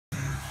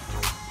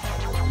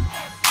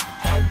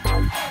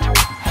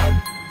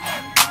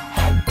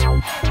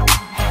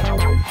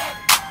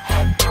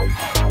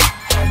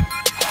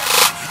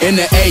In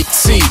the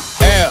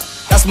ATL,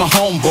 that's my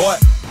homeboy.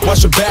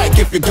 Watch your back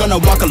if you're gonna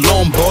walk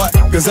alone, boy.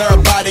 Cause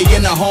everybody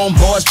in the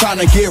homeboys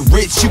tryna get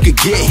rich. You could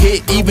get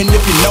hit even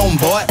if you know 'em,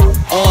 boy.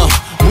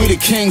 We the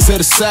kings of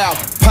the South.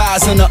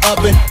 Pies in the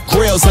oven,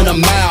 grills in the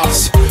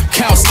mouths.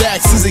 Count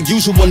stacks is a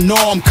usual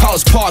norm.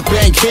 College Park,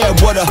 bank here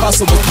where the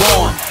hustle was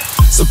born.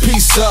 So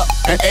peace up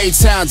and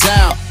A-Town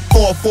down.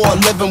 4-4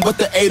 living with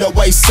the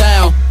 808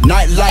 sound.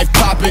 Nightlife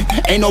popping,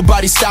 ain't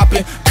nobody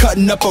stopping.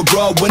 Cutting up a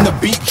rug when the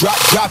beat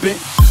dropping.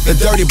 The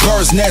dirty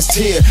birds nest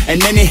here,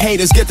 and then they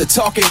haters get to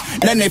talking.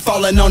 Then they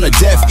falling on the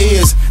deaf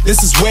ears.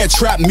 This is where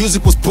trap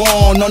music was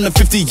born, on the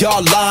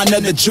 50-yard line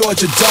of the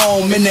Georgia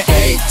Dome. In the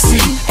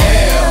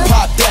ATL,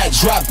 pop that,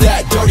 drop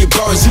that, dirty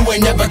birds, you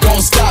ain't never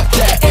gonna stop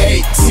that.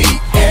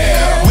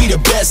 ATL, we the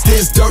best,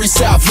 this dirty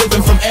South,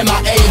 living from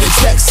MIA to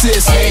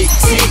Texas.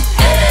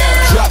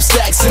 ATL, drop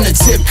stacks in the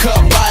tip cup,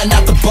 buying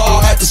out the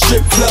bar at the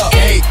strip club.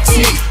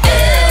 ATL,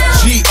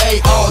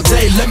 GA all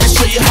day, let me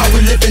show you how we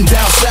living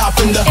down south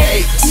in the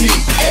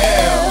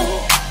ATL.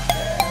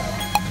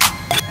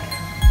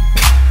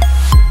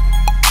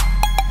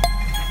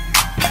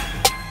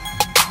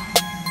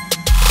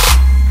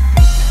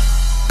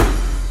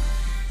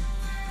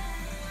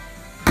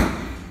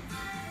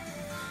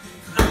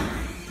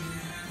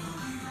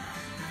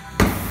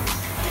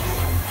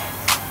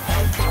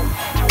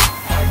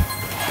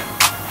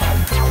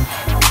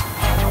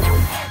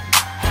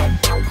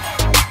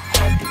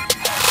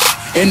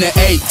 In the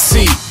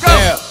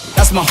ATL,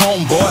 that's my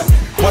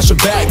homeboy. Watch your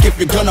back if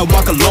you're gonna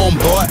walk alone,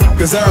 boy.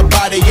 Cause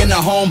everybody in the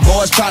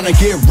homeboys tryna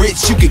get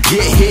rich. You could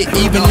get hit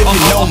even if you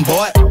know 'em,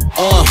 boy.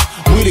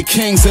 We the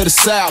kings of the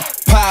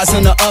South. Pies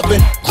in the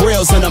oven,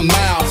 grills in the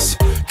mouths.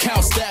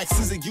 Count stacks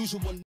is a usual